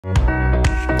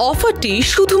অফারটি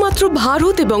শুধুমাত্র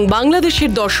ভারত এবং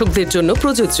বাংলাদেশের দর্শকদের জন্য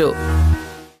প্রযোজ্য।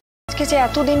 আজকে যে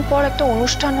এতদিন পর একটা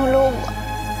অনুষ্ঠান হলো,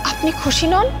 আপনি খুশি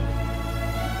নন?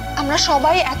 আমরা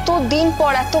সবাই এতদিন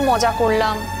পর এত মজা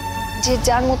করলাম, যে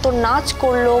যার মতো নাচ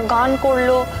করলো, গান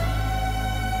করলো,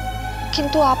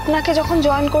 কিন্তু আপনাকে যখন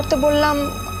জয়েন করতে বললাম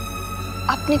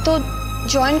আপনি তো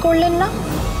জয়েন করলেন না।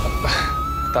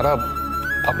 তারা,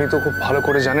 আপনি তো খুব ভালো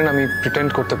করে জানেন আমি প্রিটেন্ড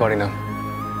করতে পারি না।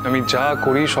 আমি যা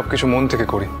করি সবকিছু মন থেকে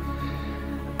করি।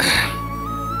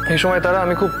 এই সময় তারা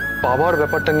আমি খুব পাওয়ার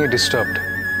ব্যাপারটা নিয়ে ডিস্টার্বড।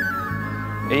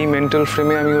 এই মেন্টাল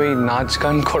ফ্রেমে আমি ওই নাচ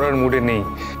গান করার মুডে নেই।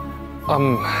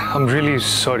 আম রিয়েলি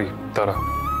সরি তারা।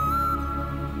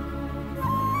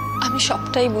 আমি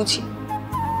সবটাই বুঝি,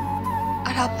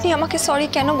 আর আপনি আমাকে সরি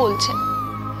কেন বলছেন?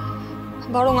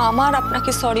 বরং আমার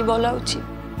আপনাকে সরি বলা উচিত।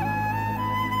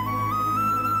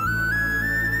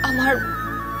 আমার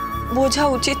বোঝা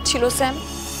উচিত ছিল স্যাম।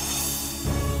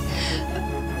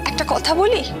 একটা কথা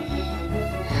বলি,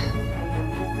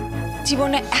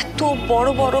 জীবনে এত বড়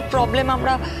বড় প্রবলেম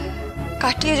আমরা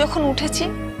কাটিয়ে যখন উঠেছি,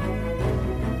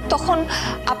 তখন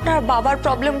আপনার বাবার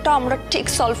প্রবলেমটা আমরা ঠিক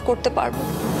সলভ করতে পারবো।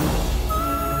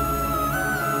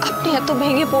 আপনি এত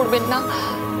ভেঙে পড়বেন না,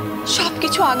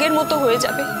 সবকিছু আগের মতো হয়ে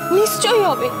যাবে, নিশ্চয়ই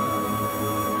হবে।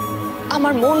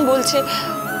 আমার মন বলছে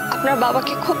আপনার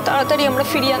বাবাকে খুব তাড়াতাড়ি আমরা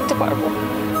ফিরিয়ে আনতে পারবো।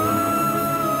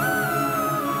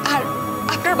 আর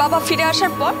আপনার বাবা ফিরে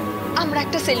আসার পর আমরা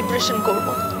একটা সেলিব্রেশন করব।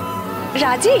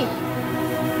 রাজি?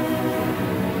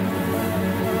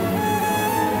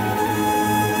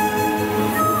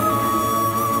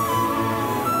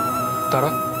 তারা,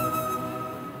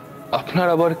 আপনার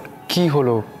আবার কি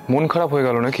হলো? মন খারাপ হয়ে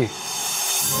গেল নাকি?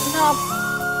 না,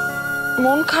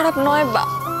 মন খারাপ নয়,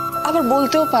 আবার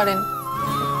বলতেও পারেন।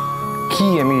 কি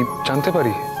আমি জানতে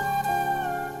পারি?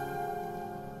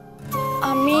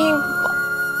 আমি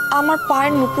আমার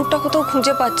পায়ের নুপুরটা কোথাও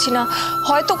খুঁজে পাচ্ছি না।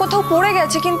 হয়তো কোথাও পড়ে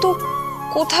গেছে, কিন্তু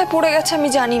কোথায় পড়ে গেছে আমি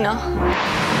জানি না।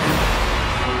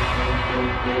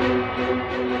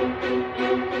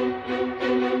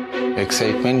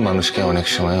 এক্সাইটমেন্ট মানুষকে অনেক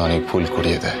সময় অনেক ভুল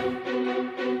করিয়ে দেয়।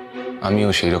 আমিও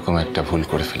সেই রকম একটা ভুল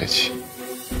করে ফেলেছি।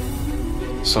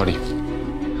 সরি।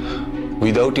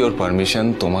 উইদাউট ইওর পারমিশন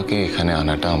তোমাকে এখানে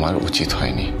আনাটা আমার উচিত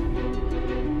হয়নি।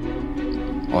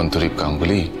 অন্তরীপ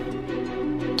গাঙ্গুলি,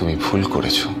 তুমি ভুল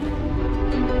করেছো।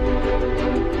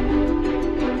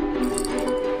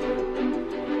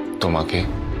 তোমাকে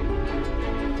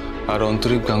আর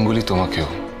অন্তরীপ গাঙ্গুলি তোমাকেও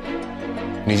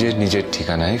নিজের নিজের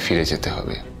ঠিকানায় ফিরে যেতে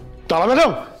হবে। তারা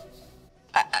ম্যাডাম।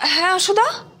 হ্যাঁ আশুদা,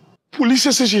 পুলিশ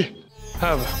এসেছে।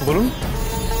 হ্যাঁ বলুন।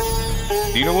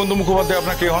 দীনবন্ধু মুখোপাধ্যায়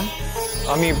আপনার কে হন?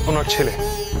 আমি ওনার ছেলে।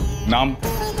 নাম?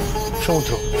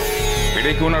 সমুদ্র।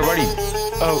 এটাই কি ওনার বাড়ি?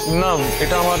 নাম,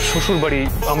 এটা আমার শ্বশুর বাড়ি,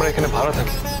 আমরা এখানে ভাড়া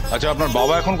থাকি। আচ্ছা, আপনার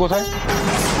বাবা এখন কোথায়?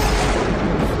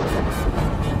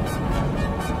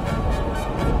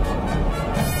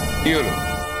 কি হলো?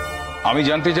 আমি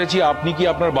জানতে চাইছি আপনি কি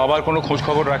আপনার বাবার কোনো খোঁজ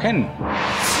খবর রাখেন?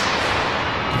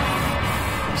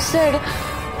 স্যার,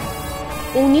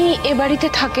 উনি এ বাড়িতে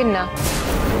থাকেন না।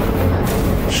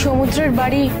 সমুদ্রের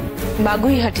বাড়ি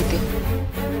বাগুইহাটিতে।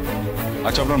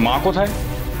 আচ্ছা, আপনার মা কোথায়?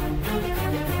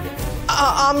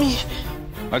 আমি।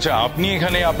 আচ্ছা, আপনি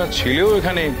এখানে, আপনার ছেলেও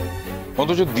এখানে,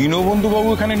 অথচ দীনবন্ধু বাবু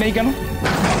এখানে নেই কেন?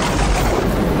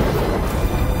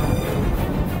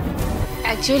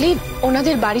 অ্যাকচুয়ালি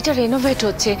ওনাদের বাড়িটা রেনোভেট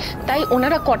হচ্ছে, তাই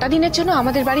ওনারা কটা দিনের জন্য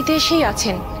আমাদের বাড়িতে এসেই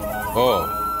আছেন। ও,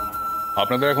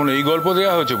 আপনাদের এখন এই গল্প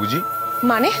দেয়া হয়েছে বুঝি?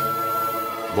 মানে?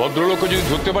 ভদ্রলোককে যদি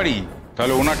ধরতে পারি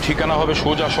তাহলে ওনার ঠিকানা হবে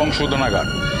সোজা সংশোধনাগার।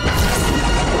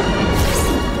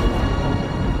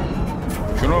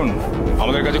 শুনুন,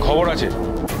 আমাদের কাছে খবর আছে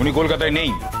উনি কলকাতায় নেই,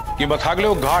 কিংবা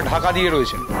থাকলেও গা ঢাকা দিয়ে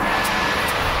রয়েছেন।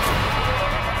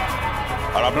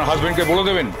 আর আপনার হাজবেন্ডকে বলে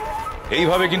দেবেন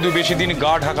এইভাবে কিন্তু বেশি দিন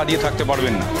গা ঢাকা দিয়ে থাকতে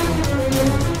পারবেন না।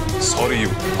 সরি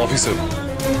অফিসার,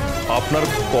 আপনার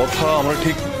কথা আমরা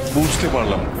ঠিক বুঝতে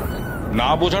পারলাম না।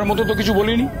 বোঝার মতো তো কিছু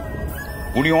বলিনি।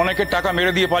 উনি অনেকের টাকা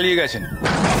মেরে দিয়ে পালিয়ে গেছেন।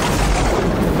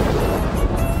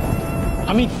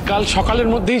 আমি কাল সকালের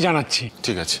মধ্যেই জানাচ্ছি।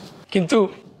 ঠিক আছে, কিন্তু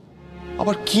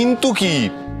আবার কিন্তু কি?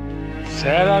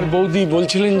 স্যার আর বৌদি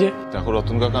বলছিলেন যে। দেখো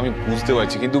রতন কাকা, আমি বুঝতে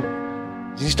পারছি, কিন্তু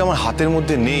জিনিসটা আমার হাতের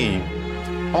মধ্যে নেই।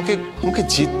 আমাকে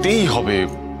যেতেই হবে।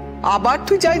 আবার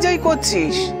তুই যাই যাই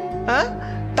করছিস? হ্যাঁ,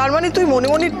 তার মানে তুই মনে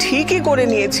মনে ঠিকই করে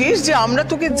নিয়েছিস যে আমরা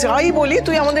তোকে যাই বলি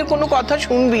তুই আমাদের কোনো কথা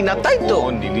শুনবি না, তাই তো?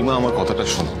 নীলিমা, আমার কথাটা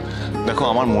শোনো। দেখো,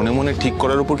 আমার মনে মনে ঠিক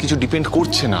করার উপর কিছু ডিপেন্ড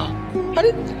করছে না। আরে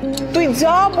তুই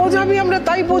যা বোঝাবি আমরা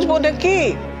তাই বুঝবো নাকি?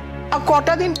 আর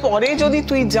কটা দিন পরে যদি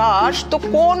তুই যাস তো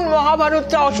কোন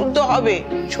মহাভারতটা অশুদ্ধ হবে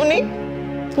শুনি?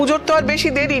 পুজোর তো আর বেশি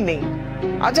দেরি নেই।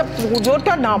 আচ্ছা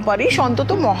পুজোটা না পারিস অন্তত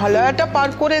মহালয়াটা পার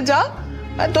করে যা।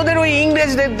 তোদের ওই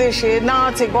ইংরেজদের দেশে না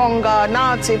আছে গঙ্গা, না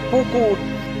আছে পুকুর,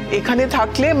 এখানে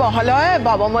থাকলে মহালয়ায়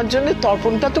বাবা মার জন্য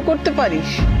তর্পণটা তো করতে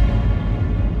পারিস।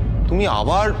 তুমি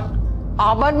আবার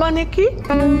আবার মানে কি?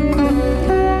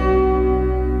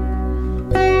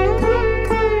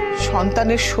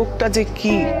 সন্তানের সুখটা যে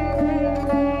কি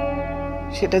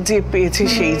সেটা যে পেয়েছে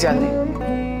সেই জানে।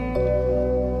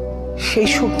 সেই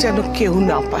সুখ যেন কেউ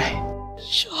না পায়।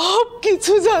 সব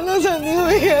কিছু জানাজানি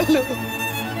হয়ে গেল,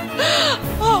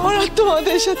 আমার আর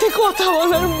তোমাদের সাথে কথা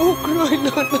বলার মুখ রইল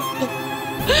না।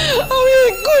 আমি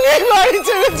এক্ষুনি বাড়ি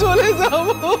ছেড়ে চলে যাব।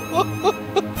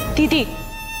 দিদি,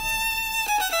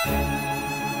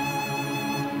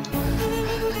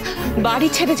 বাড়ি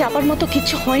ছেড়ে যাবার মতো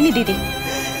কিছু হয়নি দিদি,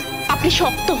 আপনি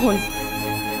শক্ত হন।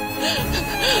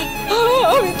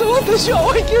 আমি তোমাদের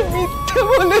সবাইকে মিথ্যে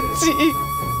বলেছি।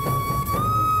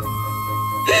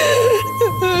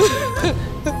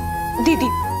 দিদি,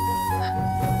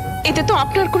 এতে তো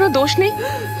আপনার কোনো দোষ নেই।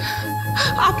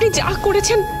 আপনি যা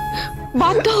করেছেন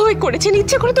বাধ্য হয়ে করেছেন,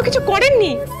 ইচ্ছে করে তো কিছু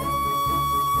করেননি।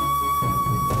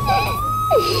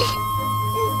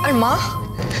 আর মা,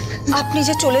 আপনি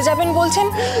যে চলে যাবেন বলছেন,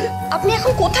 আপনি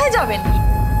এখন কোথায় যাবেন?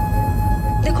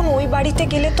 দেখুন, ওই বাড়িতে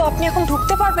গেলে তো আপনি এখন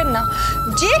ঢুকতে পারবেন না।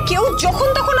 যে কেউ যখন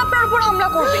তখন আপনার উপর হামলা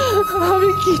করবে।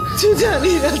 আমি কিচ্ছু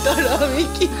জানি না তারা, আমি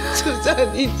কিচ্ছু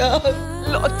জানি না।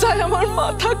 লজ্জায় আমার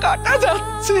মাথা কাটা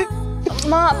যাচ্ছে।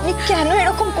 মা, আপনি কেন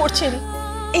এরকম করছেন?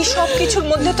 এই সব কিছুর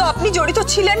মধ্যে তো আপনি জড়িত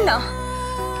ছিলেন না।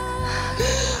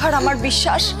 আর আমার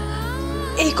বিশ্বাস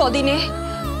এই কদিনে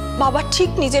বাবা ঠিক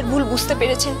নিজের ভুল বুঝতে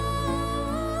পেরেছেন।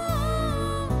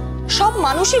 সব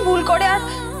মানুষই ভুল করে আর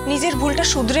নিজের ভুলটা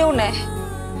শুধরেও নেয়।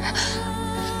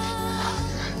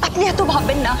 আপনি এত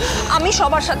ভাববেন না, আমি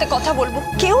সবার সাথে কথা বলবো,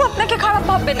 কেউ আপনাকে খারাপ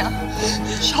ভাববে না।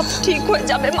 সব ঠিক হয়ে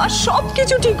যাবে মা, সব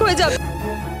কিছু ঠিক হয়ে যাবে।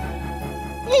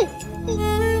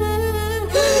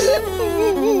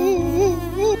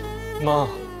 মা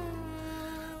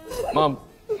মা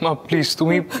মা প্লিজ,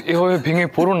 তুমি এভাবে ভেঙে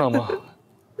পড়ো না মা।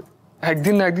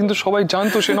 একদিন না একদিন তো সবাই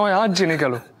জানতো, সে নয় আজ জেনে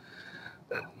গেল।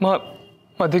 মা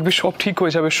মা দেখবে সব ঠিক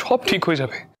হয়ে যাবে, সব ঠিক হয়ে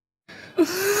যাবে।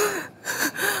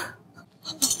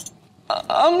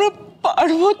 আমরা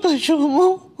পারবো তো সোমু।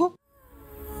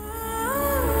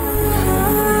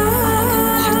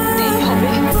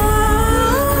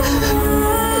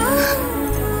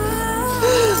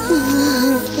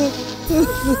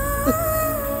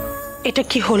 এটা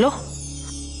কি হলো?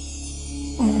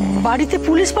 বাড়িতে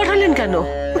পুলিশ পাঠালেন কেন?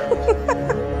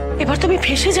 এবার তো আমি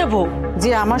ফেঁসে যাব। যে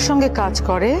আমার সঙ্গে কাজ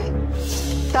করে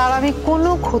তার আমি কোনো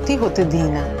ক্ষতি হতে দিই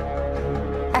না।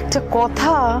 একটা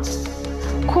কথা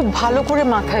খুব ভালো করে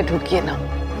মাথায় ঢুকিয়ে নাও,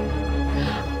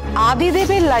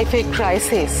 আদিদেবের লাইফে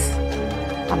ক্রাইসিস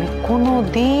আমি কোনো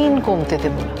দিন কমতে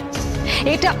দেব না।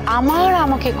 এটা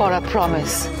আমাকে করা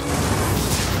প্রমিস।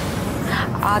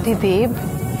 আদিদেব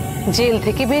জেল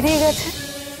থেকে বেরিয়ে গেছে,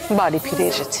 বাড়ি ফিরে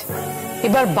এসেছে।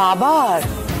 এবার বাবার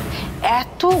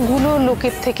এতগুলো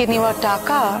লোকের থেকে নেওয়া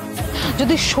টাকা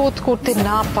যদি শোধ করতে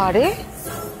না পারে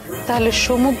তাহলে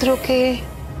সমুদ্রকে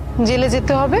জেলে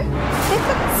যেতে হবে।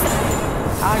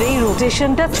 আর এই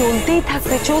রোটেশনটা চলতেই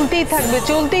থাকবে, চলতেই থাকবে,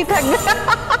 চলতেই থাকবে।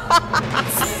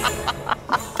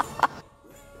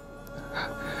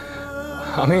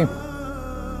 আমি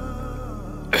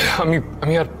আমি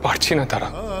আমি আর পারছি না তারা।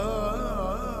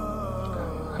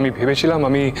 আমি ভেবেছিলাম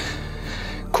আমি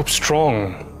খুব স্ট্রং,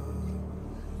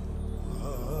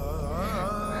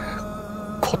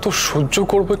 কত সহ্য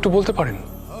করবো একটু বলতে পারেন?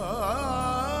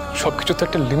 সবকিছু তো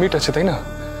একটা লিমিট আছে, তাই না?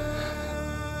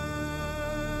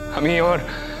 আমি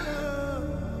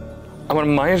আমার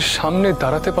মায়ের সামনে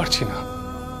দাঁড়াতে পারছি না।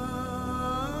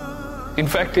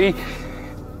 ইনফ্যাক্ট এই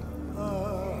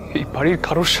বাড়ির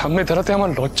কারোর সামনে দাঁড়াতে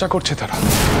আমার লজ্জা করছে তারা।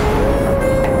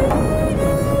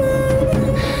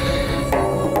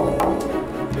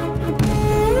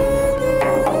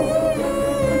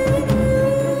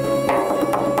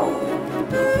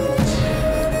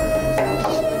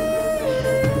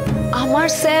 আমার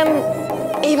স্যাম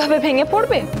এইভাবে ভেঙে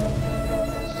পড়বে?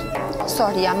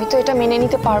 সরি, আমি তো এটা মেনে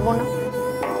নিতে পারবো না।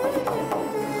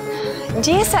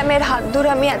 যে স্যামের হাত ধরে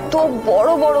আমি এত বড়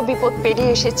বড় বিপদ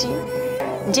পেরিয়ে এসেছি,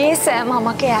 যে স্যাম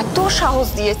আমাকে এত সাহস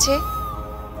দিয়েছে,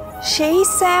 সেই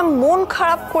স্যাম মন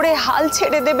খারাপ করে হাল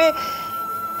ছেড়ে দেবে,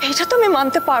 এটা তো আমি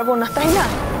মানতে পারবো না, তাই না?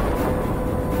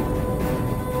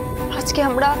 আজকে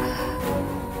আমরা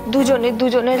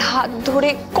দুজনের হাত ধরে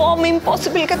কম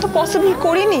ইম্পসিবলকে তো পসিবল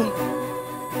করিনি।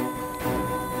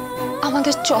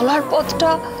 আমাদের চলার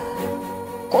পথটা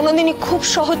কোনোদিনই খুব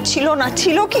সহজ ছিল না,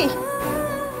 ছিল কি?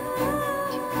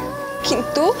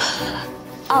 কিন্তু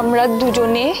আমরা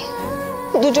দুজনে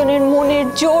দুজনের মনের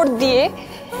জোর দিয়ে,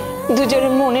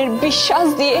 দুজনের মনের বিশ্বাস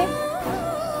দিয়ে,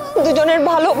 দুজনের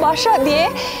ভালোবাসা দিয়ে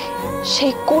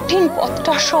সেই কঠিন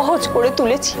পথটা সহজ করে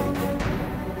তুলেছি।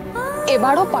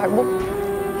 এবারও পারবো।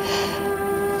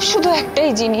 শুধু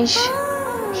একটাই জিনিস,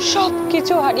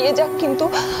 সবকিছু হারিয়ে যাক কিন্তু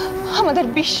আমাদের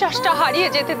বিশ্বাসটা হারিয়ে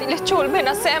যেতে দিলে চলবে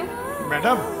না স্যাম।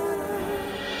 ম্যাডাম।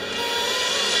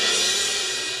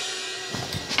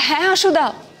 হ্যাঁ আশুদা।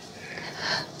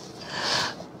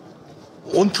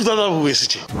 অন্তু দাদাবাবু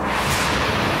এসেছে।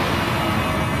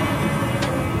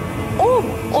 ও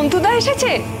অন্তুদা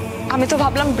এসেছে? আমি তো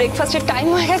ভাবলাম ব্রেকফাস্টের টাইম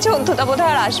হয়ে গেছে, অন্তুদা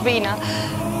বোধহয় আর আসবেই না।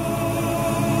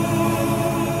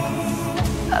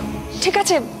 ঠিক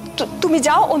আছে, তুমি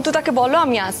যাও, অন্তুদাকে বলো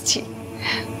আমি আসছি।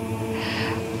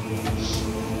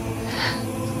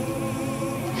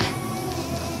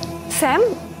 স্যাম,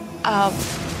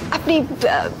 আপনি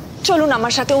চলুন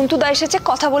আমার সাথে, অন্তুদা এসেছে,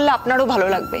 কথা বললে আপনারও ভালো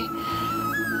লাগবে।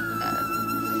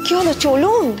 কি হলো,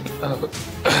 চলুন।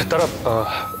 তারা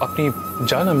আপনি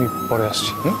যান, আমি পরে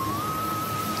আসছি।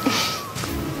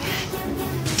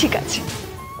 ঠিক আছে।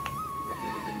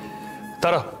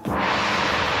 তারা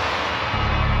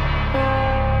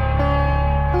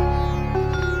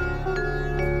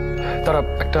তারা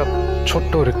একটা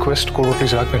ছোট্ট রিকোয়েস্ট করবো,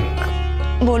 প্লিজ রাখবেন?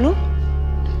 বলুন।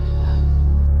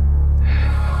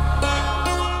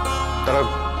 তারা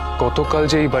গতকাল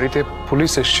যে এই বাড়িতে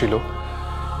পুলিশ এসেছিল,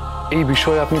 এই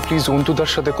বিষয়ে আপনি প্লিজ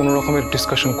অন্তুদার সাথে কোনো রকমের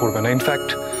ডিসকাশন করবেন না। ইনফ্যাক্ট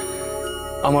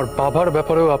আমার বাবার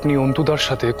ব্যাপারেও আপনি অন্তুদার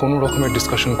সাথে কোনো রকমের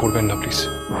ডিসকাশন করবেন না প্লিজ।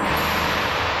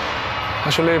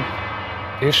 আসলে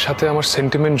এর সাথে আমার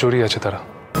সেন্টিমেন্ট জড়িয়ে আছে তারা,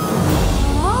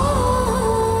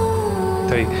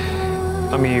 তাই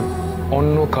আমি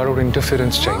অন্য কারোর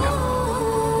ইন্টারফারেন্স চাই না।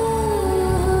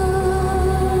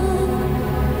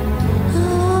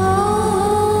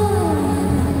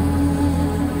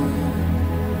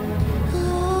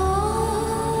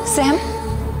 স্যাম,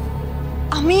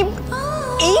 আমি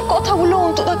এই কথাগুলো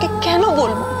অন্তদাকে কেন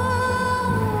বলবো?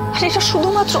 আর এটা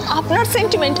শুধুমাত্র আপনার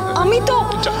সেন্টিমেন্ট। আমি তো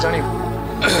জানি,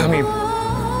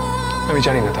 আমি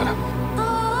জানি না তারা,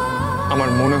 আমার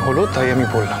মনে হলো তাই আমি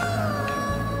বললাম।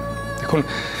 দেখুন,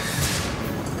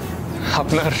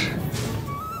 আপনার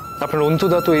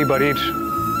অন্তদা তো এই বাড়ির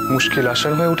মুশকিল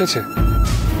আসান হয়ে উঠেছে,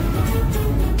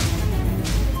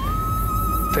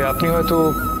 তাই আপনি হয়তো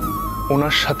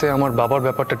ওনার সাথে আমার বাবার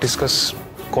ব্যাপারটা ডিসকাস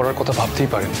করার কথা ভাবতেই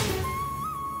পারেন।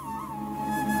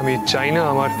 আমি চাই না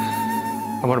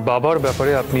আমার বাবার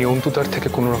ব্যাপারে আপনি অন্তুদার থেকে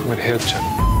কোনো রকমের হেল্প চান।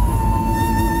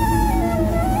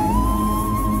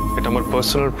 এটা আমার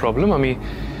পার্সোনাল প্রবলেম,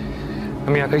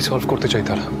 আমি একাই সলভ করতে চাই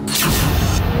তারা।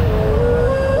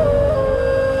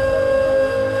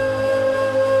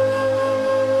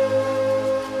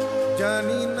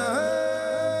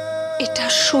 এটা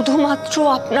শুধুমাত্র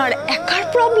আপনার একার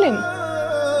প্রবলেম?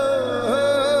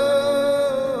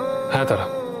 হ্যাঁ তারা,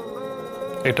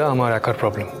 এটা আমার একার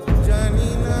প্রবলেম।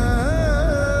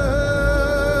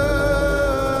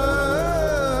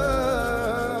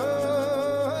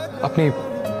 আপনি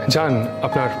যান,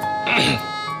 আপনার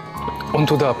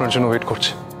অন্তদা আপনার জন্য ওয়েট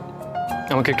করছে।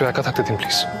 আমাকে একটু একা থাকতে দিন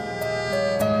প্লিজ।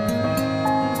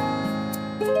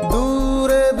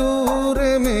 দূরে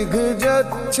দূরে মেঘ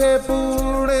যাচ্ছে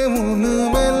পুড়ে, মন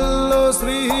মেলল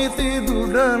স্মৃতি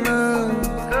দুডানা।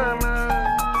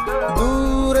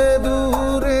 দূরে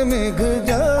দূরে মেঘ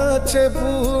যাচ্ছে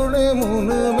পুড়ে, মন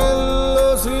মেলল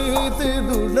স্মৃতি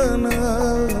দুডানা।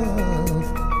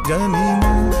 জানি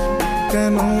না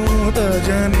কেন, তা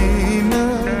জানি না,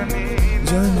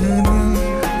 জানি না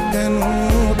কেন,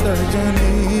 তা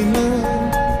জানি না,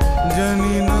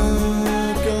 জানি না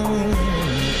কেন।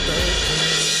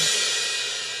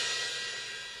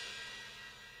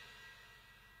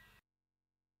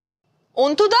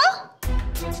 অন্তুদা,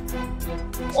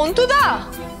 অন্তুদা,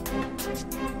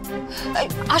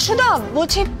 আশুদা,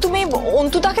 বলছি তুমি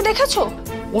অন্তুদাকে দেখেছো?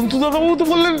 অন্তুদা বাবু তো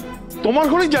বললেন তোমার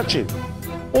ঘরেই যাচ্ছে।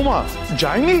 ওমা,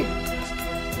 যায়নি?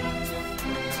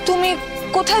 তুমি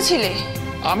কোথায় ছিলে?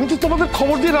 আমি তো তোমাদের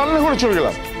খবর দিয়ে রান্নাঘরে চলে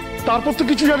গেলাম, তারপর তো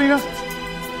কিছু জানি না।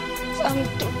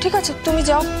 ঠিক আছে, তুমি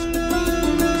যাও।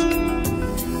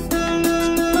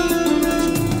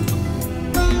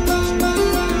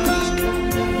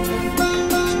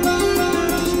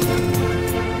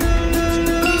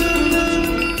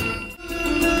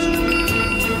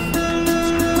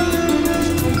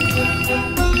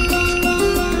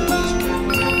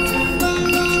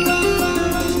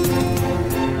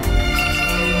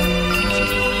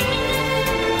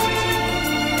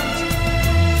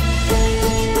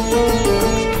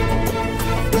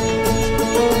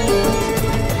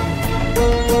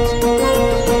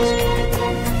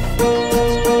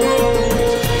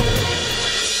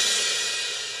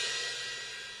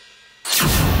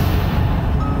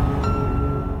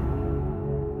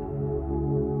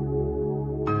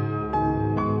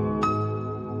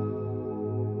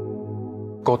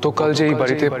 গতকাল যে এই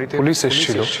বাড়িতে পুলিশ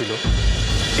এসেছিল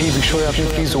এই বিষয়ে আপনি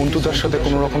প্লিজ অন্তুদার সাথে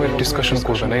কোনো রকমের ডিসকাশন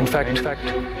করবেন না। ইনফ্যাক্ট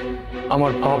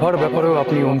আমার বাবার ব্যাপারেও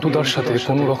আপনি অন্তুদার সাথে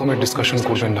কোনো রকমের ডিসকাশন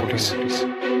করবেন না প্লিজ।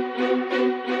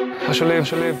 আসলে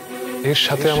এর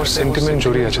সাথে আমার সেন্টিমেন্ট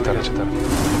জড়িয়ে আছে তার।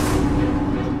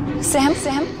 স্যাম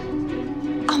স্যাম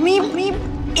আমি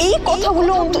এই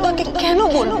কথাগুলো অন্তদাকে কেন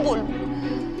বলবো?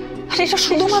 আর এটা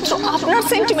শুধুমাত্র আপনার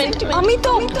সেন্টিমেন্ট। আমি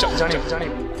তো জানি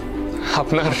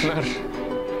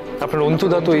আপনার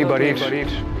অন্তুদা তো এই বাড়ির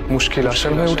মুশকিল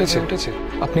আসান হয়ে উঠেছে।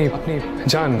 আপনি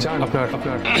যান, আপনার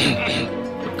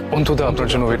অন্তুদা আপনার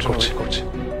জন্য ওয়েট করছে।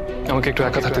 আমাকে একটু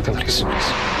একা থাকতে দিন প্লিজ।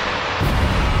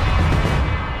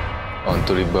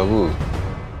 অন্তরিক বাবু,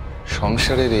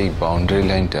 সংসারের এই বাউন্ডারি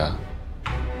লাইনটা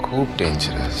খুব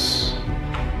ডেঞ্জারাস।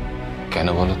 কেন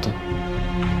বলো তো?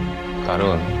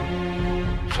 কারণ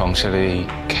সংসারের এই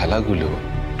খেলাগুলো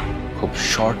খুব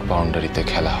শর্ট বাউন্ডারিতে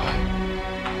খেলা হয়।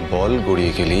 বল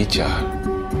গড়িয়ে গেলেই 4,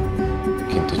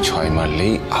 কিন্তু 6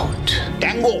 মারলেই আউট।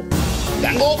 ট্যাঙ্গো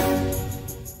ট্যাঙ্গো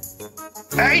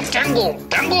এই ট্যাঙ্গো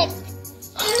ট্যাঙ্গো।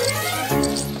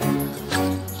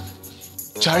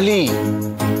 চার্লি,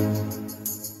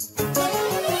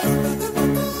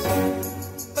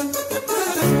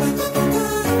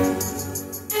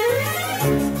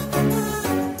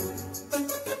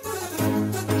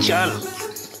 চল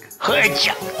হয়ে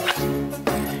যা।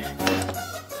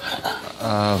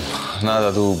 না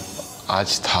দাদু, আজ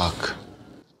থাক।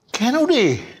 কেন রে?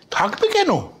 থাকবে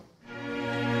কেন?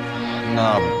 না,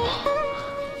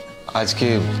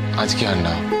 আজকে আর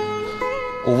না।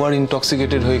 ওভার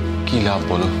ইনটক্সিকেটেড হয়ে কি লাভ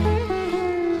বলো?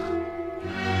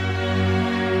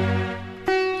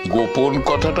 গোপন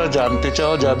কথাটা জানতে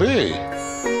চাওয়া যাবে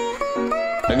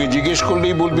নাকি জিজ্ঞেস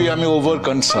করলেই বলবি আমি ওভার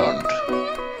কনসার্নড?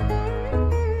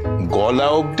 গলা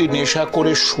অবধি নেশা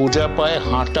করে সোজা পায়ে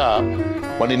হাঁটা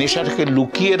মানে নেশাটাকে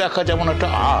লুকিয়ে রাখা যেমন একটা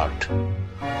আর্ট,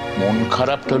 মন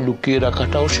খারাপটা লুকিয়ে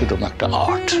রাখাটাও সেরকম একটা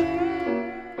আর্ট।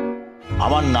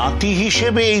 আমার নাতি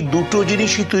হিসেবে এই দুটো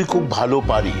জিনিসই তুই খুব ভালো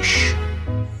পারিস।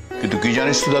 কিন্তু কি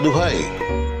জানিস তো দাদু ভাই,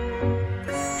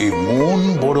 এই মন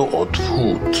বড়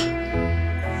অদ্ভুত।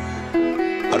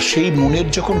 আর সেই মনের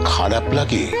যখন খারাপ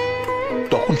লাগে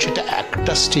তখন সেটা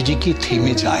একটা স্টেজে কি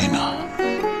থেমে যায় না।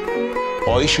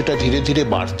 হয় সেটা ধীরে ধীরে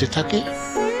বাড়তে থাকে,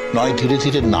 নয় ধীরে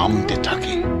ধীরে নামতে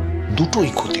থাকে।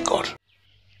 দুটোই ক্ষতিকর।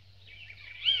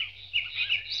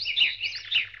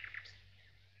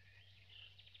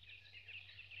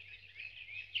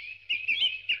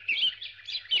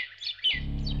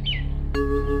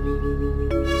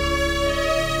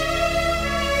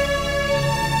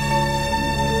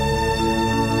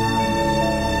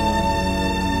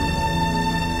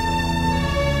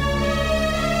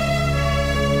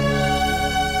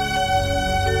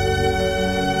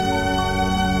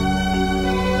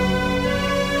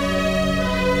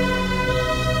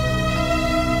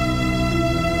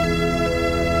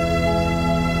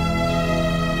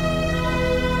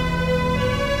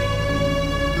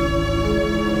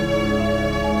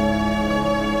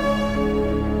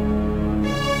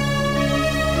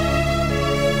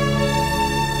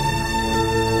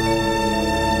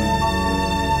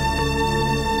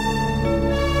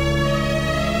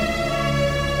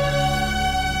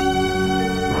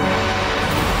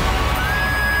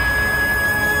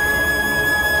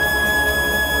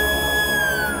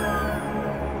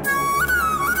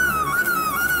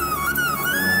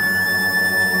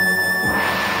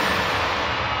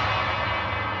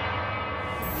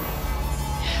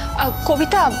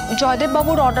 কবিতা, জয়দেব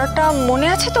বাবুর অর্ডারটা মনে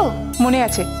আছে তো? মনে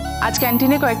আছে। আজ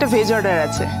ক্যান্টিনে কয়েকটা ভেজ অর্ডার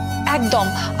আছে। একদম।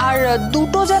 আর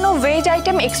দুটো যেন ভেজ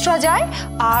আইটেম এক্সট্রা যায়।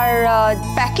 আর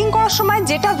প্যাকিং করার সময়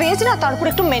যেটা ভেজ না তার উপর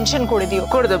একটু মেনশন করে দিও।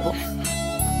 করে দেবো।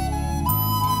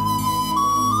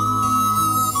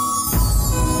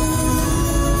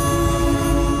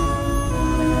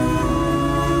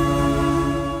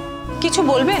 কিছু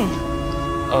বলবেন?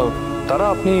 তারা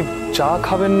আপনি চা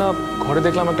খাবেন না? ঘরে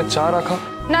দেখলাম একটা চা রাখা।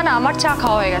 না না, আমার চা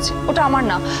খাওয়া হয়ে গেছে, ওটা আমার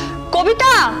না।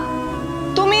 কবিতা,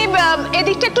 তুমি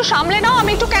এদিকটা একটু সামলে নাও,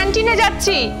 আমি একটু ক্যান্টিনে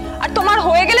যাচ্ছি। আর তোমার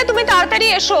হয়ে গেলে তুমি তাড়াতাড়ি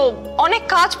এসো, অনেক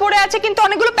কাজ পড়ে আছে, কিন্তু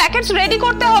অনেকগুলো প্যাকেটস রেডি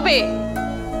করতে হবে।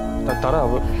 তারা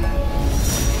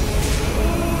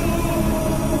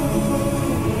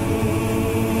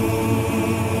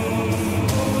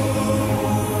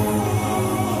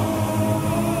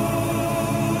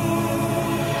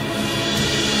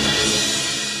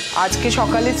আজকে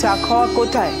সকালে চা খাওয়া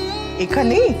কোথায়?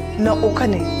 এখানে না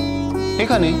ওখানে?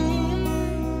 এখানে।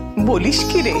 বলিস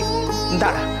কি রে?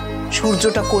 দাঁড়া,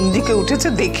 সূর্যটা কোন দিকে উঠেছে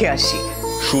দেখে আসি।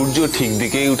 সূর্য ঠিক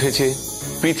দিকেই উঠেছে,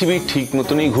 পৃথিবী ঠিক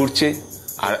মতনই ঘুরছে,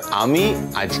 আর আমি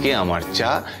আজকে আমার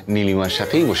চা নীলিমার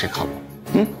সাথেই বসে খাবো।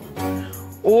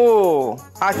 ও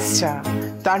আচ্ছা,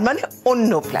 তার মানে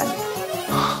অন্য প্ল্যান।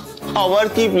 আবার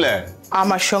কি প্ল্যান?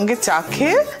 আমার সঙ্গে চা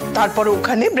খেয়ে তারপর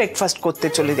ওখানে ব্রেকফাস্ট করতে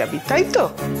চলে যাবি, তাই তো?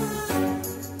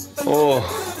 ও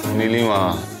নীলিমা,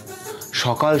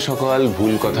 সকাল সকাল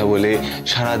ভুল কথা বলে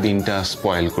সারা দিনটা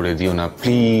স্পয়েল করে দিও না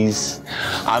প্লিজ।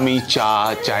 আমি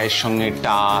চায়ের সঙ্গে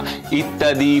টা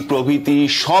ইত্যাদি প্রভৃতি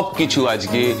সব কিছু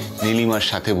আজকে নীলিমার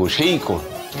সাথে বসেই কর,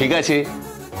 ঠিক আছে?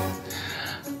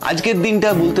 আজকের দিনটা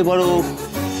বলতে পারো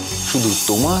শুধু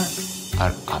তোমার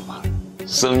আর আমার,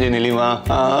 সমঝে নীলিমা?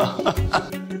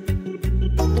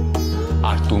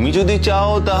 আর তুমি যদি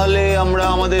চাও তাহলে আমরা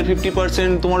আমাদের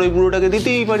 50% তোমার ওই বুড়োটাকে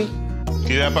দিতেই পারি।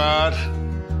 কি ব্যাপার,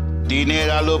 দিনের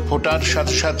আলো ফোটার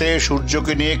সাথে সাথে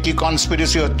সূর্যকে নিয়ে কি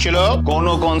কনস্পিরেসি হচ্ছিল?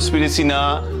 কোনো কনস্পিরেসি না,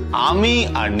 আমি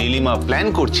আর নীলিমা প্ল্যান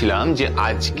করছিলাম যে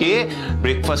আজকে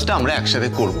ব্রেকফাস্টটা আমরা একসাথে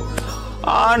করব।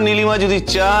 আর নীলিমা যদি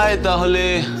চায় তাহলে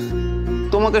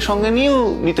তোমাকে সঙ্গে নিয়েও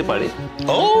নিতে পারে।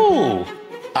 ও,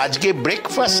 আজকে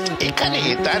ব্রেকফাস্ট এখানে,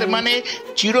 তার মানে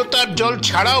চিরতার জল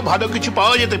ছাড়াও ভালো কিছু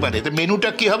পাওয়া যেতে পারে। তো মেনুটা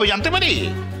কি হবে জানতে পারি?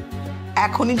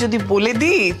 এখনই যদি বলে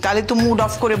দিই তাহলে তো মুড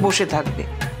অফ করে বসে থাকবে,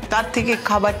 তার থেকে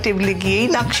খাবার টেবিলে গিয়েই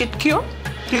নাক সিটকিও।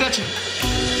 ঠিক আছে।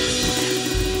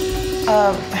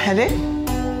 হ্যাঁ রে,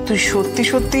 তুই সত্যি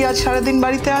সত্যি আজ সারাদিন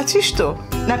বাড়িতে আছিস তো,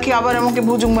 নাকি আবার আমাকে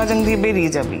ভুজুং বাজাং দিয়ে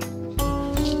বেরিয়ে যাবি?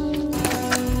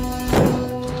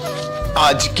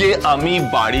 আজকে আমি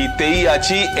বাড়িতেই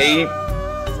আছি, এই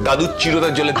দাদুর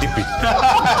চিরতার জলে দিব্যি।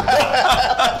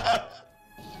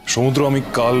 সমুদ্র, আমি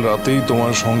কাল রাতেই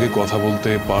তোমার সঙ্গে কথা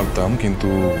বলতে পারতাম, কিন্তু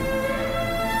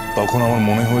তখন আমার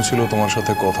মনে হয়েছিল তোমার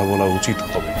সাথে কথা বলা উচিত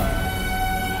হবে।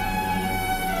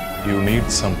 You need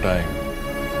some time.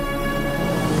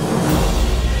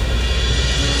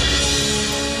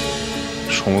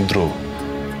 সমুদ্র,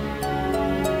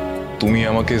 তুমি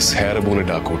আমাকে স্যার বলে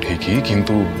ডাকো ঠিকই,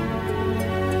 কিন্তু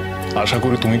আশা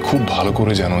করি তুমি খুব ভালো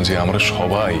করে জানো যে আমরা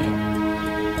সবাই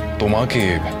তোমাকে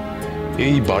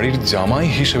এই বাড়ির জামাই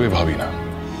হিসেবে ভাবি না,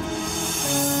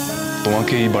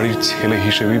 তোমাকে এই বাড়ির ছেলে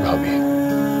হিসেবেই ভাবি।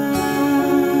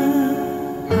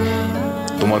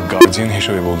 তোমার গার্জিয়ান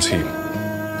হিসেবে বলছি,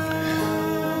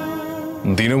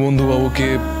 দীনবন্ধু বাবুকে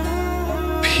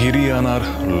ফিরিয়ে আনার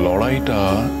লড়াইটা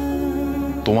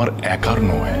তোমার একার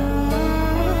নয়,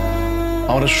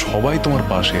 আমরা সবাই তোমার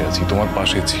পাশে আছি, তোমার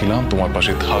পাশে ছিলাম, তোমার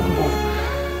পাশে থাকবো।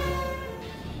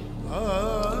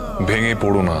 ভেঙে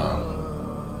পড়ো না,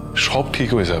 সব ঠিক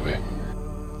হয়ে যাবে।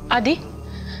 আদি,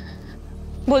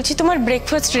 বলছি তোমার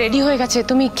ব্রেকফাস্ট রেডি হয়ে গেছে,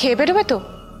 তুমি খেয়ে বেরোবে তো?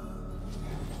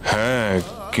 হ্যাঁ,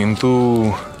 কিন্তু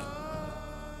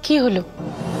কি হলো?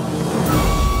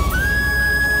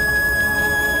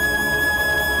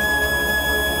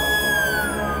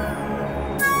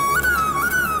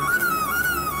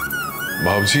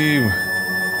 ভাবছি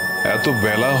এত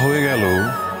বেলা হয়ে গেল,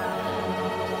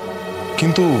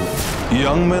 কিন্তু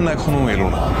ইয়াং ম্যান এখনো এলো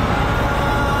না।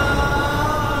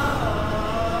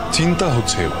 চিন্তা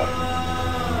হচ্ছে এবার।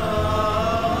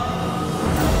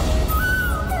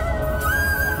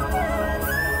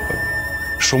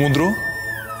 সমুদ্র,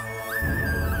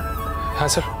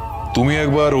 হ্যাঁ স্যার। তুমি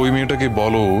একবার ওই মেয়েটাকে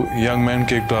বলো ইয়াং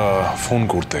ম্যানকে একটা ফোন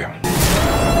করতে।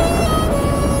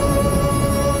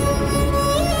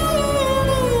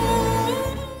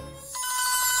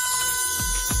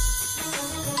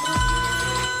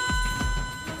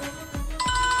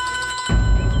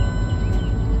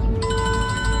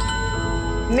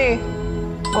 নে,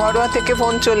 ঘরোয়া থেকে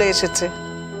ফোন চলে এসেছে।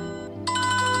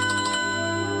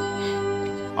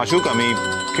 আসুক, আমি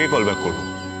কে কল ব্যাক করবো।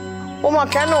 ওমা,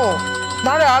 কেন?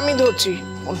 দাঁড়া, আমি ধরছি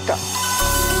ফোনটা।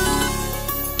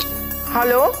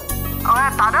 হ্যালো,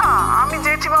 হ্যাঁ তারা, আমি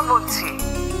জেঠিমা বলছি।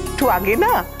 একটু আগে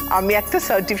না আমি একটা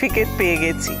সার্টিফিকেট পেয়ে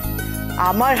গেছি,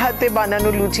 আমার হাতে বানানো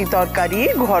লুচি তরকারি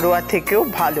ঘরোয়া থেকেও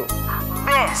ভালো,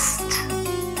 বেস্ট।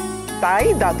 তাই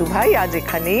দাদু ভাই আজ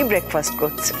এখানেই ব্রেকফাস্ট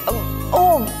করছে। ও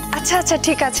আচ্ছা আচ্ছা,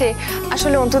 ঠিক আছে।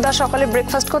 আসলে অন্তুদা সকালে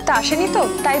ব্রেকফাস্ট করতে আসেনি তো,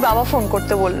 তাই বাবা ফোন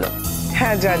করতে বললো।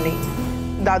 হ্যাঁ জানি,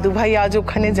 দাদু ভাই আজ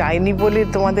ওখানে যায়নি বলে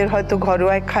তোমাদের হয়তো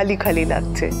ঘরোয়ায় খালি খালি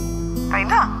লাগছে, তাই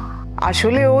না?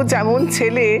 আসলে ও যেমন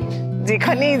ছেলে,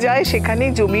 যেখানেই যায়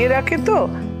সেখানেই জমিয়ে রাখে তো,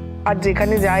 আর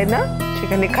যেখানে যায় না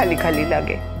সেখানে খালি খালি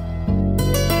লাগে।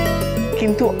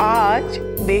 কিন্তু আজ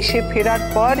দেশে ফেরার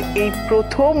পর এই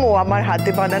প্রথম ও আমার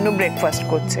হাতে বানানো ব্রেকফাস্ট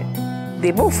করছে।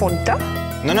 দেবো ফোনটা?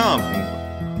 না না,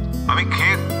 আমি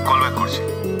খেয়ে কল ব্যাক করছি।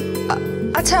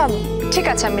 আচ্ছা ঠিক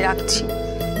আছে, আমি রাখছি।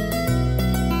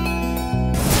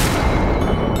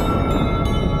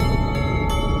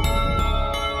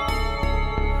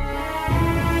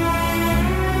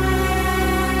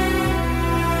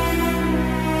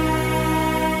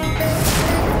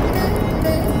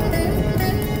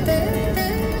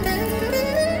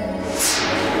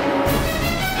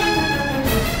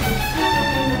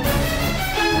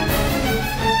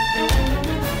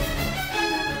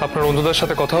 অন্তদার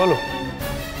সাথে কথা হলো?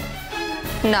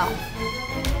 না।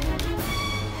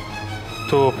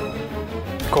 তো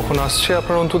কখন আসছে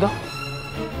আপনার অন্তদা?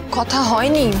 কথা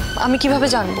হয়নি, আমি কিভাবে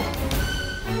জানবো?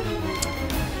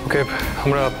 ওকে,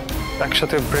 আমরা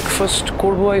একসাথে ব্রেকফাস্ট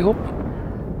করবো আই হোপ।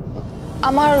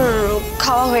 আমার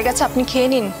খাওয়া হয়ে গেছে, আপনি খেয়ে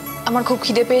নিন। আমার খুব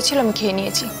খিদে পেয়েছিল, আমি খেয়ে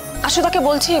নিয়েছি। আশুদাকে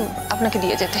বলছি আপনাকে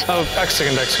দিয়ে যেতে। এক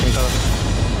সেকেন্ড দাঁড়া।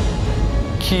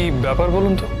 কি ব্যাপার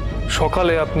বলুন তো?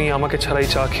 সকালে আপনি আমাকে ছাড়াই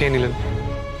চা খেয়ে নিলেন,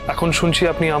 এখন শুনছি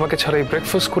আপনি আমাকে ছাড়াই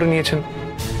ব্রেকফাস্ট করে নিয়েছেন।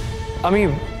 আমি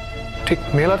ঠিক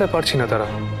মেলাতে পারছি না তারা।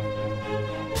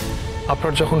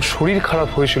 আপনার যখন শরীর খারাপ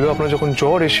হয়েছিল, আপনার যখন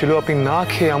জ্বর এসেছিল, আপনি না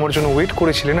খেয়ে আমার জন্য ওয়েট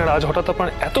করেছিলেন, আর আজ হঠাৎ আপনার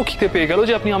এত খিদে পেয়ে গেল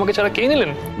যে আপনি আমাকে ছাড়া খেয়ে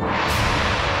নিলেন।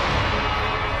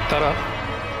 তারা,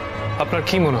 আপনার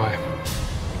কি মনে হয়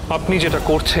আপনি যেটা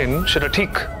করছেন সেটা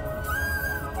ঠিক?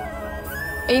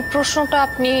 এই প্রশ্নটা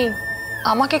আপনি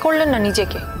আমাকে করলেন না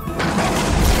নিজেকে?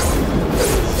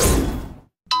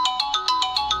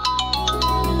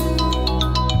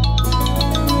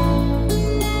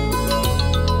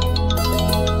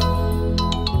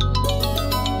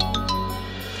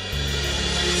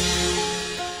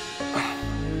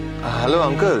 Hello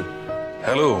uncle.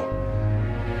 হ্যালো,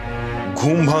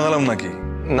 ঘুম ভাঙালাম নাকি?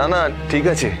 না না, ঠিক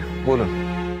আছে, বলুন।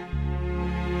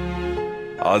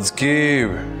 আজকে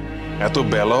এত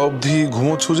বেলা অবধি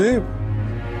ঘুমোচ্ছ যে?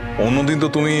 অন্যদিন তো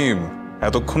তুমি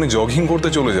এতক্ষণে জগিং করতে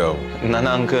চলে যাও। না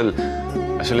না আঙ্কেল,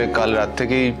 আসলে কাল রাত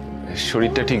থেকেই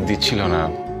শরীরটা ঠিক দিচ্ছিল না।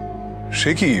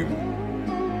 সে কি?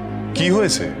 কি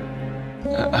হয়েছে?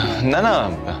 না না,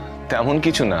 তেমন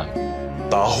কিছু না।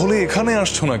 তাহলে এখানে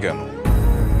আসছো না কেন?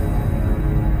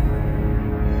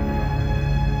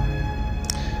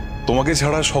 তোমাকে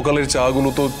ছাড়া সকালের চা গুলো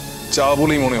তো চা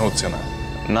বলেই মনে হচ্ছে না।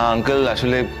 না আঙ্কেল,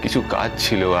 আসলে কিছু কাজ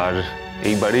ছিল, আর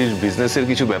এই বাড়ির বিজনেসের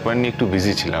কিছু ব্যাপার নিয়ে একটু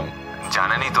বিজি ছিলাম।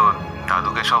 জানেনই তো,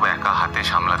 দাদুকে সব একা হাতে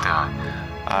সামলাতে হয়,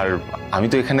 আর আমি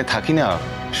তো এখানে থাকি না,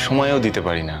 সময়ও দিতে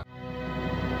পারি না।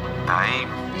 তাই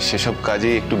সেসব কাজে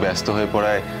একটু ব্যস্ত হয়ে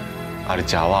পড়ায় আর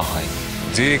যাওয়া হয়।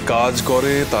 যে কাজ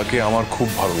করে তাকে আমার খুব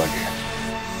ভালো লাগে।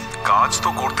 কাজ তো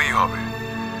করতেই হবে।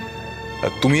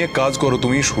 তুমি এক কাজ করো,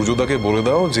 তুমি সূর্যদাকে বলে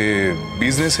দাও যে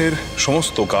বিজনেসের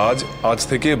সমস্ত কাজ আজ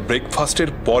থেকে ব্রেকফাস্টের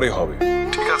পরে হবে,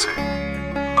 ঠিক আছে?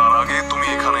 তার আগে তুমি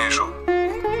এখানে এসো।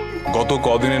 গত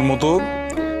কদিনের মতো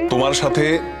তোমার সাথে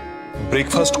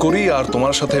ব্রেকফাস্ট করি, আর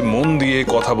তোমার সাথে মন দিয়ে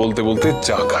কথা বলতে বলতে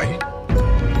চা খাই।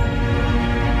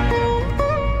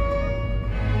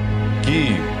 কি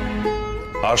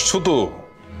আসছো তো?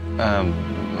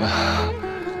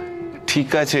 ঠিক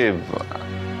আছে,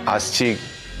 আসছি।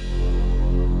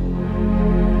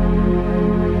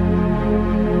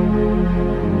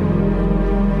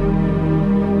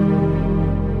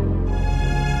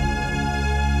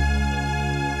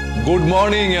 Good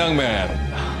morning young man.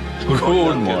 Good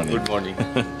morning. Good morning.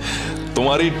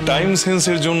 তোমার এই টাইম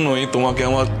সেন্সের জন্যই তোমাকে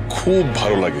আমার খুব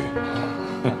ভালো লাগে।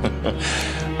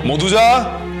 মধুজা,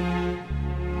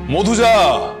 মধুজা,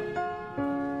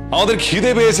 আমাদের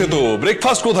খিদে পেয়েছে তো,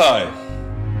 ব্রেকফাস্ট কোথায়?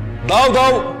 দাও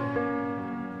দাও।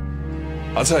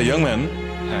 আচ্ছা ইয়াং ম্যান,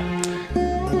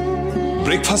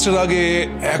 ব্রেকফাস্টের আগে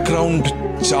এক রাউন্ড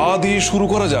চা দিয়ে শুরু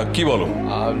করা যাক, কি বলো?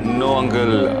 নো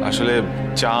আঙ্কেল, আসলে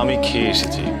চা আমি খেয়ে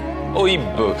এসেছি। ওই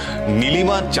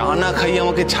নীলিমা চা না খাই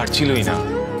আমাকে ছাড়ছিলই না,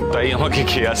 তাই আমাকে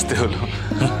খেয়ে আসতে হলো।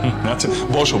 আচ্ছা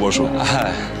বসো বসো।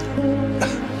 হ্যাঁ।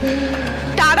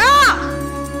 তারা,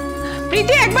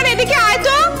 প্রীতি একবার এদিকে আয়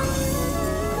তো।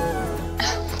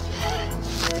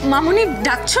 মামুনি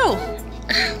ডাকছো?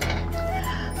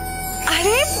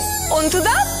 আরে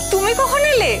অন্তুদা, তুমি কখন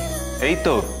এলে? এই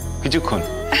তো কিছুক্ষণ।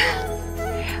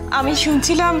 আমি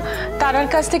শুনছিলাম তারার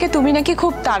কাছ থেকে তুমি নাকি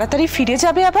খুব তাড়াতাড়ি ফিরে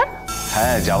যাবে আবার।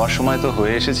 হ্যাঁ, যাওয়ার সময় তো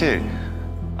হয়ে এসেছে।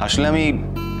 আসলে আমি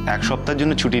এক সপ্তাহের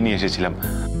জন্য ছুটি নিয়ে এসেছিলাম,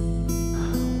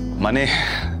 মানে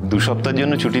 2 সপ্তাহের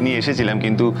জন্য ছুটি নিয়ে এসেছিলাম,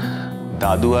 কিন্তু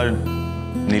দাদু আর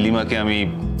নীলিমাকে আমি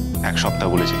 1 সপ্তাহ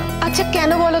বলেছিলাম। আচ্ছা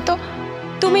কেন বলো তো,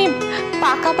 তুমি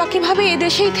পাকাপাকি ভাবে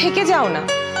এদেশেই থেকে যাও না।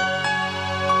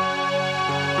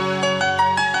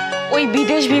 ওই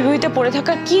বিদেশ বিভূতিতে পড়ে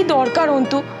থাকার কি দরকার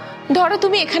অন্তু? ধরো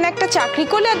তুমি এখানে একটা চাকরি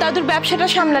করলে আর দাদুর ব্যবসাটা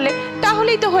সামলালে,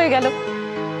 তাহলেই তো হয়ে গেল।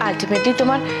 আলটিমেটলি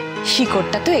তোমার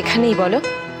শিকড়টা তো এখানেই, বলো?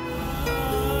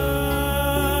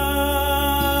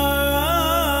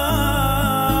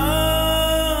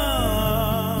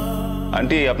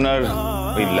 আন্টি, আপনার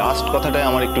ওই লাস্ট কথাটায়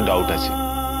আমার একটু ডাউট আছে।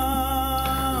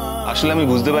 আসলে আমি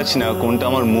বুঝতে পারছি না কোনটা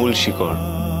আমার মূল শিকড়।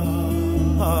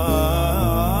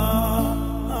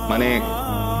 মানে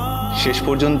শেষ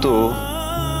পর্যন্ত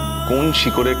কোন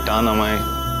শিকড়ের টান আমায়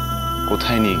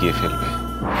কোথায় নিয়ে গিয়ে ফেলবে।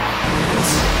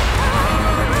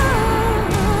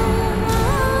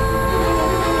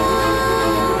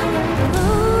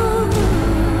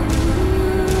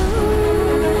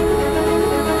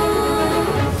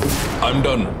 I am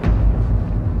done.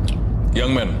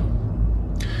 Young man,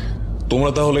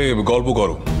 তোমরা তাহলে গল্প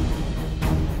করো,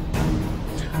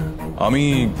 আমি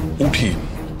উঠি।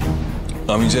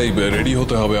 আমি যাই, রেডি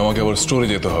হতে হবে, আমাকে আবার স্টোরে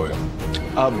যেতে হবে।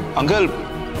 আঙ্কেল,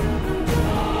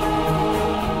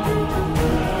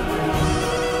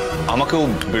 আমাকেও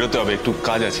বেরোতে হবে, একটু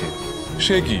কাজ আছে।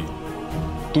 সে কি,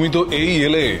 তুমি তো এই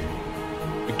এলে,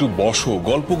 একটু বসো,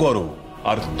 গল্প করো,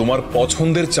 আর তোমার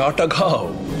পছন্দের চাটা খাও।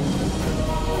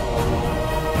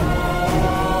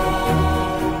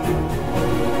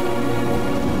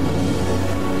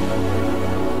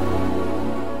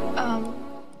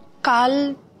 কাল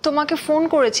তোমাকে ফোন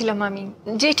করেছিলাম আমি,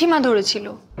 জেঠিমা ধরেছিল।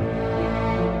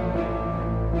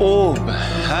 ও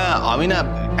হ্যাঁ, আমি না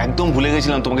একদম ভুলে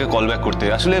গেছিলাম তোমাকে কল ব্যাক করতে।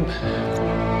 আসলে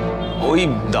ওই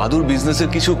দাদুর বিজনেসের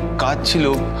কিছু কাজ ছিল,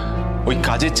 ওই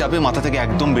কাজের চাপে মাথা থেকে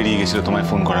একদম বেরিয়ে গেছিল তোমায়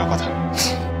ফোন করার কথা।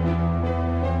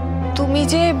 তুমি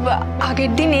যে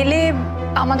আগের দিন এলে,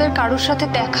 আমাদের কারোর সাথে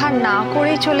দেখা না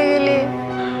করেই চলে গেলে।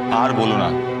 আর বলো না,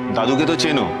 দাদুকে তো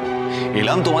চেনো,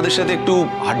 এলাম তোমাদের সাথে একটু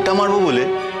আড্ডা মারবো বলে,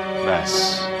 ব্যাস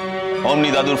অমনি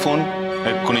দাদুর ফোন,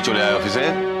 এক্ষুনি চলে আয় অফিসে,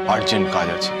 আর্জেন্ট কাজ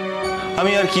আছে।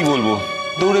 আমি আর কি বলবো,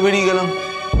 দৌড়ে বেরিয়ে গেলাম।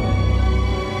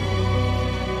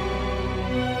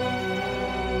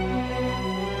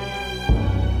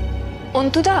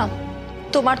 অন্তুদা,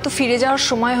 তোমার তো ফিরে যাওয়ার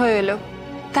সময় হয়ে এলো,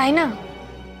 তাই না?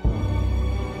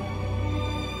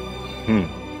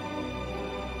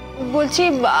 বলছি,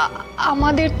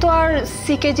 আমাদের তো আর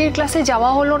সিকেজির ক্লাসে যাওয়া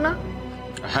হলো না।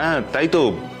 হ্যাঁ তাই তো,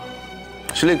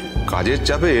 আসলে কাজের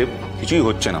চাপে কিছুই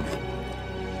হচ্ছে না।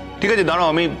 ঠিক আছে, দাঁড়াও,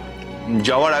 আমি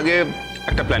যাওয়ার আগে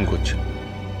একটা প্ল্যান করছি।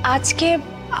 আজকে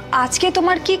আজকে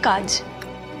তোমার কি কাজ?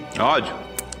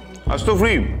 আজ তো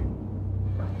ফ্রি।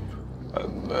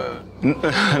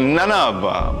 না না,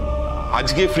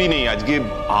 আজকে ফ্রি নেই,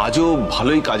 আজও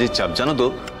ভালোই কাজের চাপ, জানো তো।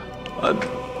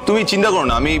 তুমি চিন্তা করো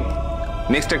না, আমি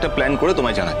নেক্সট একটা প্ল্যান করে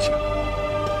তোমায় জানাচ্ছি।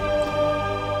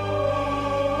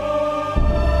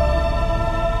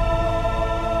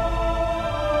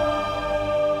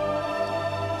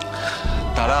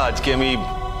 তারা, আজকে আমি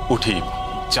উঠি,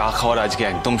 চা খাওয়ার আজকে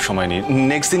একদম সময় নেই,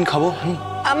 নেক্সট দিন খাবো।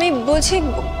 আমি বলছি,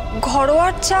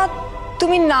 ঘরোয়ার চা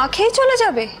তুমি না খেয়ে চলে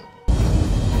যাবে?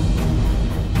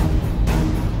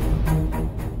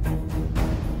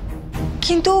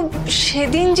 কিন্তু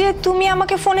সেদিন যে তুমি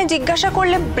আমাকে ফোনে জিজ্ঞাসা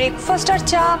করলে ব্রেকফাস্ট আর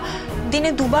চা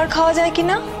দিনে দুবার খাওয়া যায়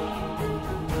কিনা।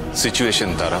 সিচুয়েশন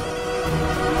তারা,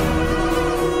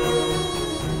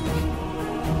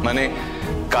 মানে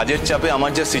কাজের চাপে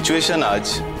আমার যা সিচুয়েশন আজ,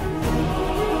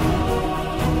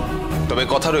 তবে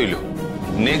কথা রইল,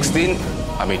 নেক্সট দিন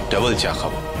আমি ডাবল চা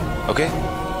খাবো। ওকে,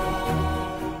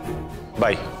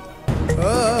 বাই।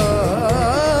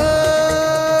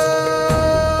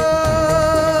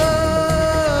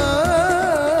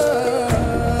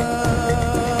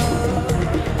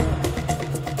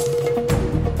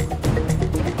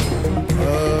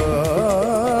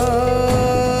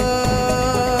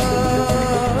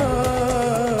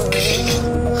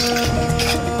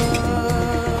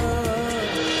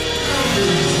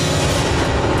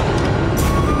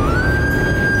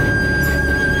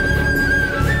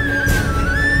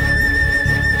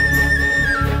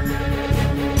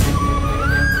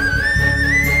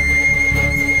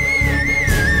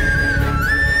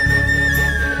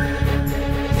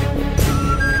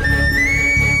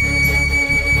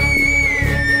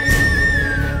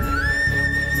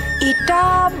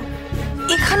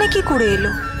 এখানে কি করে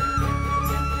এলো?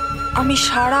 আমি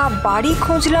সারা বাড়ি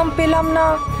খুঁজলাম, পেলাম না।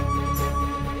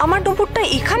 আমার নুপুরটা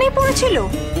এখানেই পড়েছিল।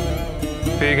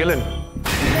 পেয়ে গেলেন?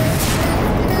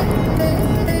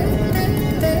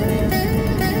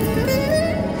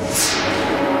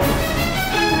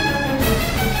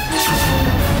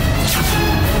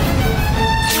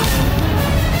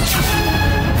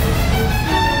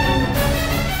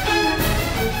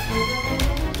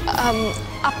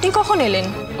 আপনি কখন এলেন?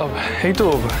 এই তো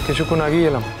কিছুক্ষণ আগেই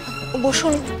এলাম।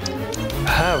 বসুন।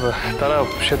 হ্যাঁ তারা,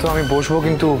 সে তো আমি বসবো,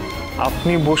 কিন্তু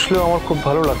আপনি বসলেও আমার খুব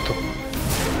ভালো লাগতো।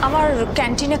 আমার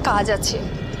ক্যান্টিনে কাজ আছে,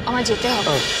 আমার যেতে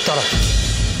হবে। তারা,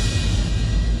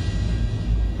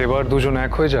 এবার দুজন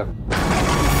এক হয়ে যাক।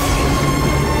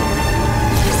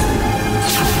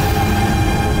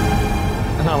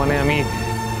 না মানে আমি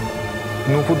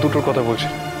নুপুর দুটোর কথা বলছি।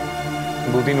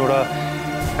 দুদিন ওরা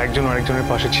একজন আরেকজনের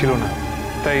পাশে ছিল না,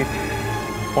 তাই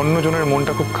অন্যজনের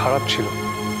মনটা খুব খারাপ ছিল।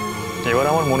 এবার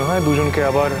আমার মনে হয় দুজনকে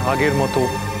আবার আগের মতো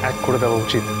এক করে দেওয়া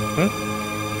উচিত।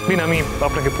 দিন, আমি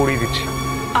আপনাকে পড়িয়ে দিচ্ছি।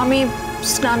 আমি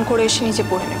স্নান করে এসে নিচে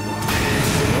পড়ে নেব।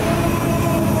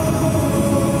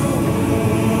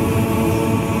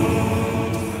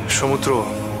 সমুদ্র,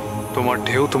 তোমার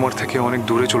ঢেউ তোমার থেকে অনেক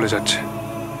দূরে চলে যাচ্ছে।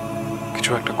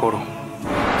 কিছু একটা করো।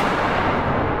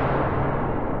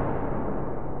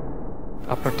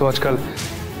 আপনার তো আজকাল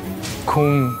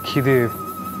ঘুম, খিদে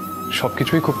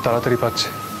সবকিছুই খুব তাড়াতাড়ি পাচ্ছে।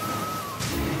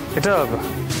 এটা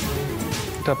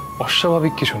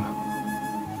অস্বাভাবিক কিছু না।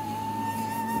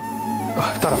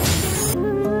 তারা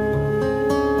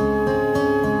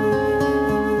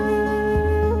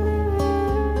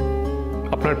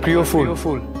আপনার প্রিয়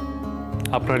ফুল,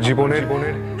 আপনার জীবনের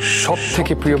সব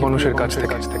থেকে প্রিয় মানুষের কাছ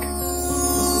থেকে।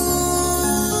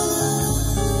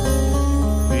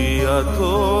 पिया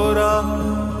थोड़ा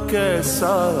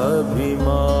कैसा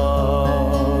अभिमान,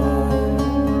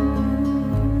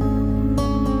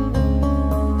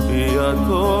 पिया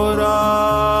थोड़ा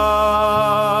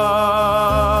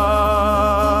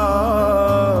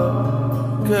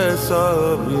कैसा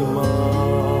अभिमान,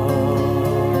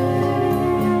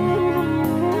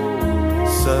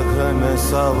 सघन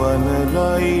सावन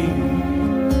लाई।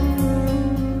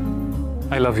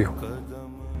 I love you.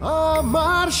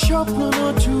 আমার স্বপ্ন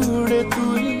জুড়ে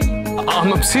তুই। I'm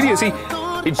serious.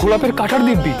 এই গোলাপের কাটার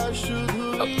দিব্যি।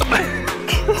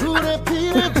 ঘুরে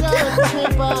ফিরে যাচ্ছে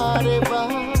বারে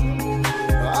বার,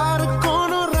 আর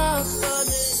কোন রাস্তা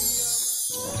নেই।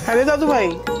 আরে দাদু ভাই,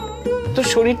 তোর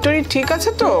শরীর টরীর ঠিক আছে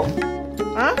তো?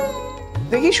 হ্যাঁ,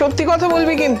 দেখি সত্যি কথা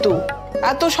বলবি কিন্তু।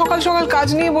 এত সকাল সকাল কাজ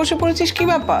নিয়ে বসে পড়েছিস, কি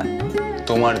ব্যাপার?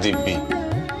 তোমার দিব্যি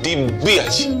দিব্যি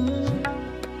আছে।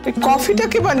 এই কফিটা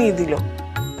কে বানিয়ে দিল?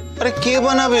 আরে কে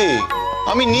বানাবে?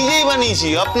 আমি নিজেই বানিয়েছি,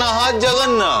 আপনার হাত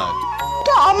জগন্নাথ।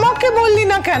 তো আমাকে বললি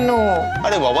না কেন?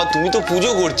 আরে বাবা, তুমি তো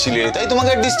পুজো করছিলে, তাই তোমাকে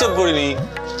আর ডিস্টার্ব করিনি।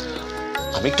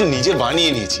 আমি একটু নিজে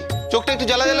বানিয়ে নিয়েছি। চোখটা একটু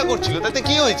জ্বালা জ্বালা করছিল, তাতে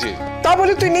কি হয়েছে?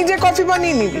 তারপরে তুই নিজে কফি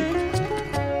বানিয়ে নিবি?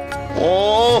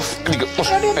 ওফ,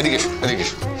 এদিকে এদিকে।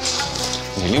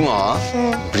 নীলিমা,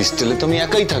 ব্রিস্টলে তো আমি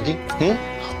একাই থাকি।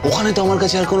 ওখানে তো আমার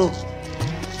কাছে আর কোনো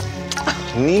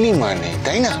নীলিমা নেই,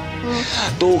 তাই না?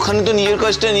 তো ওখানে তো নিজের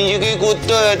কাজটা নিজেকেই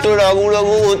করতে হয়, এত রাগু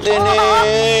রাগু হতে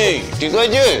নেই, ঠিক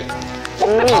আছে?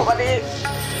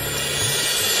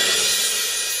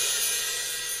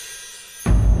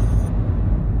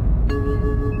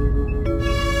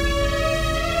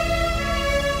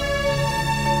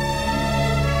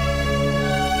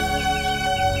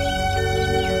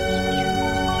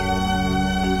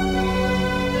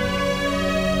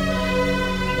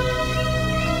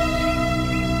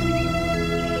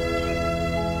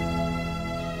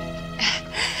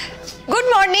 Good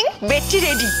morning, বেডটি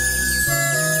ready.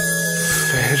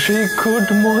 Very good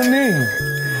morning.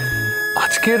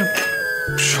 আজকের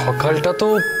সকালটা তো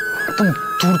একদম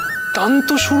দুর্দান্ত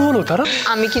শুরু হলো। তারা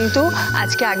আমি কিন্তু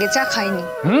আজকে আগে চা খাইনি।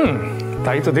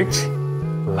 তাই তো দেখছি।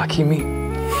 Lucky me.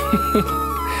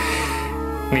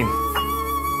 নিন।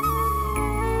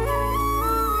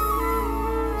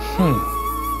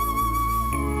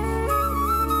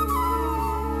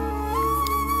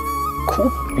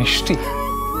 খুব মিষ্টি।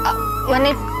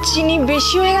 মানে চিনি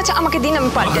বেশি হয়ে গেছে, আমাকে দিন, আমি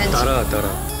পাল্টে আনছি।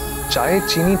 তারা চায়ে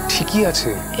চিনি ঠিকই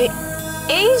আছে।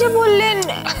 এই যে বললেন।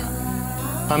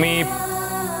 আমি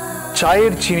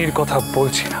চায়ের চিনির কথা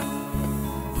বলছি না,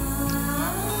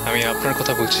 আমি আপনার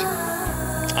কথা বলছি।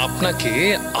 আপনাকে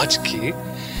আজকে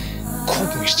খুব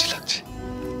মিষ্টি লাগছে।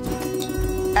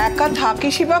 একা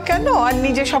থাকিসই বা কেন, আর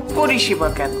নিজে সব করিসই বা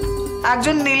কেন?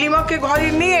 একজন নীলিমাকে ঘরে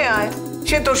নিয়ে আয়,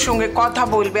 সে তোর সঙ্গে কথা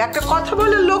বলবে। একটা কথা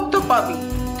বলে লোক তো পাবি,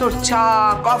 তোর চা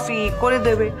কফি করে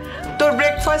দেবে, তোর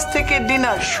ব্রেকফাস্ট থেকে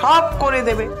ডিনার সব করে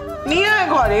দেবে। নিয়ে আয়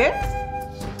ঘরে।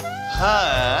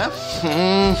 হ্যাঁ,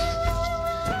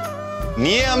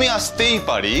 নিয়ে আমি আসতেই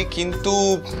পারি, কিন্তু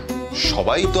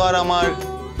সবাই তো আর আমার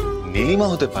নীলিমা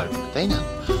হতে পারবে না, তাই না?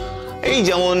 এই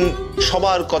যেমন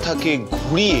সবার কথাকে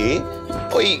ঘুরিয়ে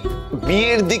ওই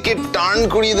বিয়ের দিকে টার্ন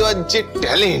করিয়ে দেওয়ার যে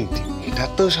ট্যালেন্ট, এটা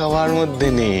তো সবার মধ্যে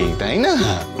নেই, তাই না?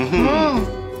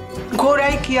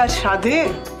 ঘোড়াই কি আর সাধে?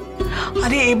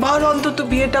 আরে এবার অন্তত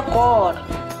বিয়েটা কর।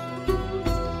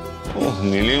 ওহ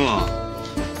নীলিমা,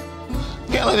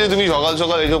 কেন যে তুমি সকাল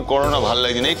সকাল এসব করো না? ভালো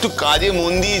লাগছে না। একটু কাজে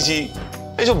মন দিয়েছি,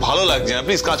 এসব ভালো লাগছে না।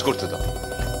 প্লিজ কাজ করতে দাও।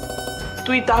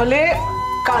 তুই তাহলে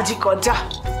কাজই কর, যা।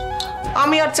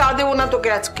 আমি আর চা দেবো না তোকে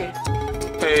আজকে।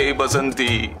 এই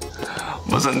বসন্তী,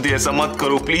 বসন্তী ऐसा मत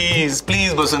करो प्लीज, प्लीज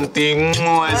बसंती,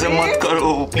 ऐसा मत करो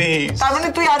प्लीज। তার মানে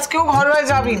তুই আজকেও ঘরোয়া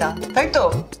যাবি না, তাই তো?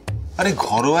 আরে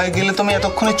ঘরোয়ায় গেলে তো আমি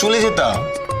এতক্ষণে চলে যেতাম।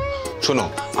 শোনো,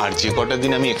 আর যে কটা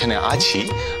দিন আমি এখানে আছি,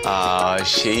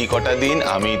 সেই কটা দিন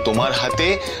আমি তোমার হাতে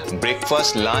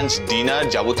ব্রেকফাস্ট, লাঞ্চ, ডিনার,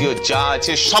 যাবতীয় যা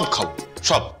আছে সব খাবো,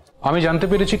 সব। আমি জানতে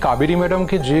পেরেছি কাবেরী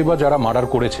ম্যাডামকে যে বা যারা মার্ডার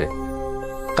করেছে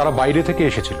তারা বাইরে থেকে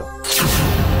এসেছিল।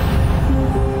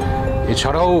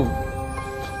 এছাড়াও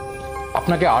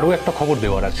আপনাকে আরো একটা খবর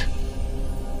দেওয়ার আছে।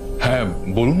 হ্যাঁ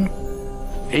বলুন।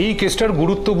 এই কেসটার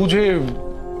গুরুত্ব বুঝে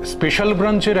স্পেশাল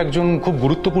ব্রাঞ্চের একজন খুব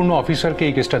গুরুত্বপূর্ণ অফিসারকে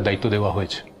এই কেসটার দায়িত্ব দেওয়া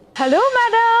হয়েছে। Hello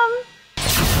madam.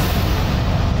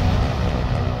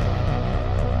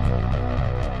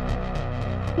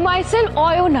 মাইসেল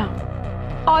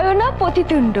অয়না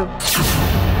পতিতুণ্ড।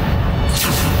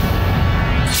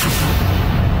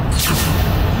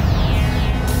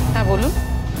 হ্যাঁ বলুন।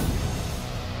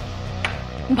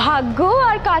 ভাগ্য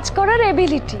আর কাজ করার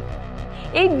এবিলিটি,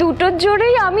 এই দুটোর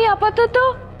জোরেই আমি আপাতত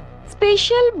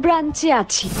স্পেশাল ব্রাঞ্চে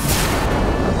আছি।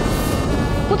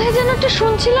 কোথায় যেন একটা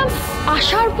শুনছিলাম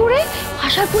আশারপুরে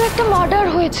একটা মার্ডার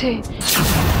হয়েছে।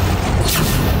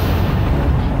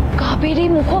 কাবেরী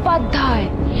মুখোপাধ্যায়,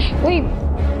 ওই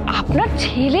আপনার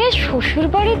ছেলে শ্বশুর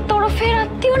বাড়ির তরফের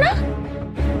আত্মীয় না?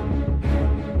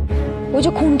 ওই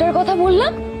যে খুনটার কথা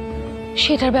বললাম,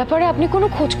 সেটার ব্যাপারে আপনি কোনো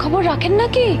খোঁজ খবর রাখেন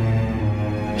নাকি?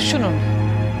 শুনুন,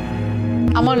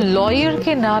 আমার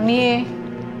লয়ারকে না নিয়ে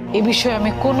এ বিষয়ে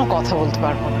আমি কোনো কথা বলতে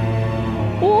পারবো না।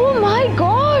 ও মাই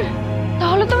গড,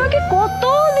 তাহলে তোমাকে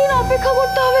কতদিন অপেক্ষা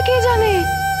করতে হবে কে জানে।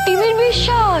 টিভির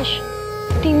বিশ্বাস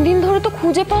 3 দিন ধরে তো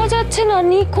খুঁজে পাওয়া যাচ্ছে না,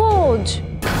 নিখোঁজ।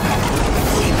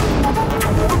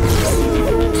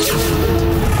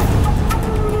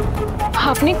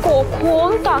 আপনি কখন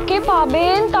তাকে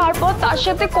পাবেন, তারপর তার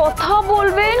সাথে কথা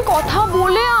বলবেন, কথা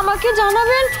বলে আমাকে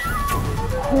জানাবেন।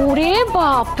 ওরে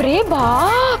বাপ রে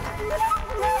বাপ,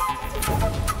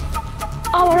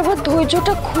 আমার আবার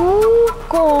ধৈর্যটা খুব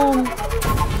কম।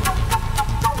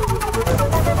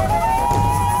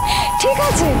 ঠিক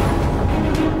আছে,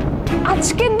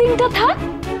 আজকের দিনটা থাক,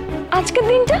 আজকের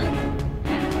দিনটা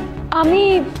আমি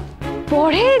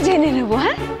পরে জেনে নেব।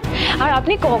 হ্যাঁ, আর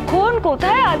আপনি কখন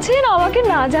কোথায় আছেন আমাকে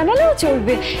না জানালেও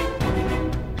চলবে,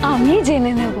 আমি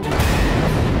জেনে নেব।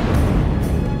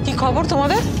 কি খবর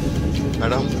তোমাদের?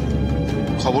 ম্যাডাম,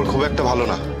 খবর খুব একটা ভালো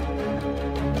না।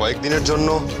 কয়েকদিনের জন্য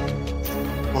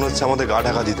মনে হচ্ছে আমাদের গা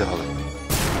ঢাকা দিতে হবে।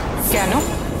 কেন?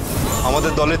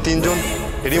 আমাদের দলের 3 জন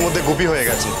এরই মধ্যে গুপি হয়ে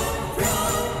গেছে।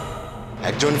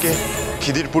 একজনকে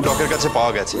খিদিরপুর ডকের কাছে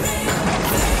পাওয়া গেছে।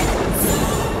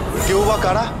 কেউ বা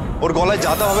কারা ওর গলায়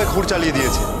যাতাভাবে খুর চালিয়ে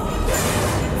দিয়েছে।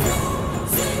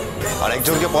 আর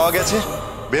একজনকে পাওয়া গেছে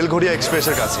বেলঘড়িয়া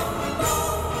এক্সপ্রেসের কাছে।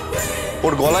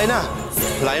 ওর গলায় না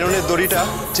লাইনের দড়িটা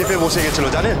চেপে বসে গেছিল,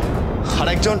 জানেন? আর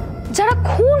একজন, যারা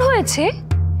খুন হয়েছে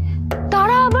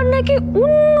তারা আবার নাকি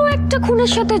অন্য একটা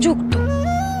খুনের সাথে যুক্ত।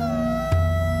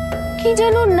 কি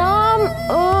যেন নাম,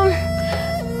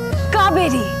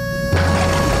 কাবেরী।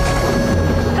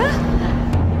 হ্যাঁ,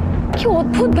 কি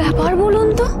অদ্ভুত ব্যাপার বলুন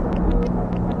তো।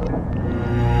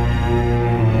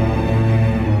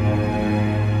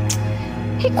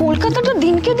 এই কলকাতাটা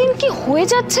দিনকে দিন কি হয়ে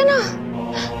যাচ্ছে না?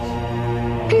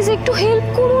 প্লিজ একটু হেল্প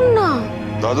করুন না।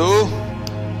 দাদু,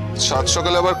 সাত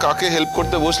সকালে আবার কাকে হেল্প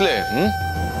করতে বসলে?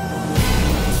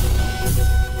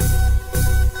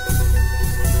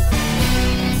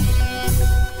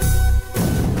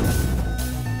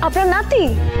 আপনার নাতি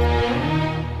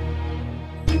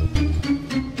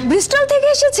ব্রিস্টল থেকে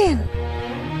এসেছেন?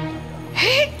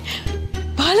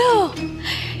 ভালো।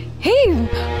 এই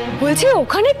বলছি,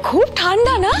 ওখানে খুব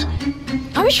ঠান্ডা না?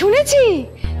 আমি শুনেছি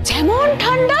যেমন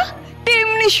ঠান্ডা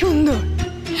তেমনি সুন্দর।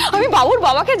 আমি বাবুর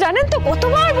বাবাকে জানেন তো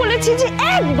কতবার বলেছি যে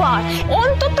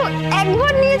অন্তত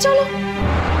একবার নিয়ে চলো,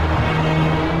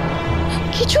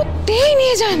 কিছুতেই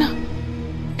নিয়ে যায় না।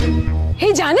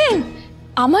 এই জানেন,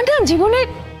 আমার না জীবনে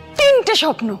 3টে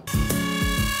স্বপ্ন।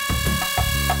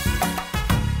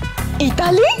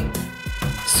 ইতালি,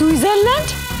 সুইজারল্যান্ড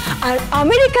আর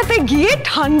আমেরিকাতে গিয়ে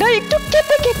ঠান্ডা একটু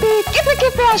কেঁপে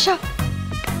কেঁপে আসা।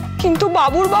 কিন্তু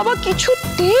বাবুর বাবা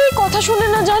কিছুতেই কথা শুনে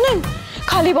না, জানেন?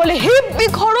 খালি বলে হেব্বি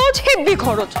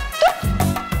খরচ।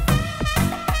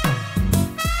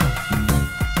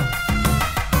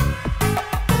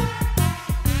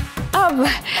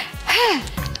 হ্যাঁ,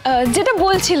 যেটা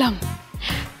বলছিলাম,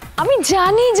 আমি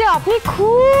জানি যে আপনি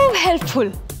খুব হেল্পফুল।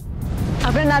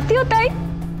 আপনার নাতিও তাই।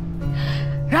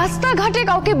 রাস্তাঘাটে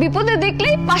কাউকে বিপদে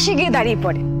দেখলেই পাশে গিয়ে দাঁড়িয়ে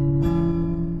পড়ে,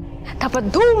 তারপর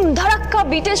ধুম ধারাক্কা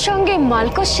বিটের সঙ্গে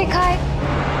মালকস শেখায়,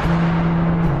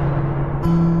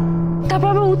 তারপর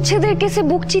আবার উচ্ছেদের কেসে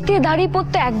বুক চিতিয়ে দাঁড়িয়ে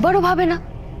পড়তে একবারও ভাবে না।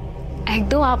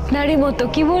 একদম আপনারই মতো,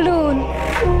 কি বলুন?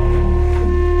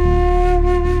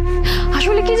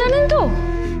 আসলে কি জানেন তো,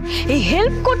 এই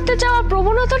হেল্প করতে চাওয়ার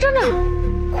প্রবণতাটা না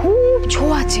খুব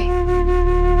ছোঁয়াচে।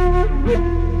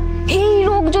 এই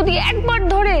রোগ যদি একবার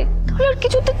ধরে তাহলে আর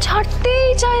কিছুতে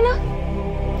ছাড়তেই চায় না।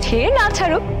 সে না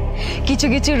ছাড়ুক, কিছু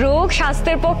কিছু রোগ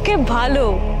স্বাস্থ্যের পক্ষে ভালো,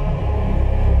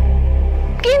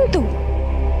 কিন্তু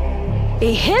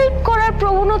এই হেল্প করার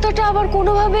প্রবণতাটা আবার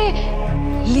কোনোভাবে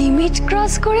লিমিট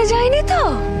ক্রস করে যায়নি তো?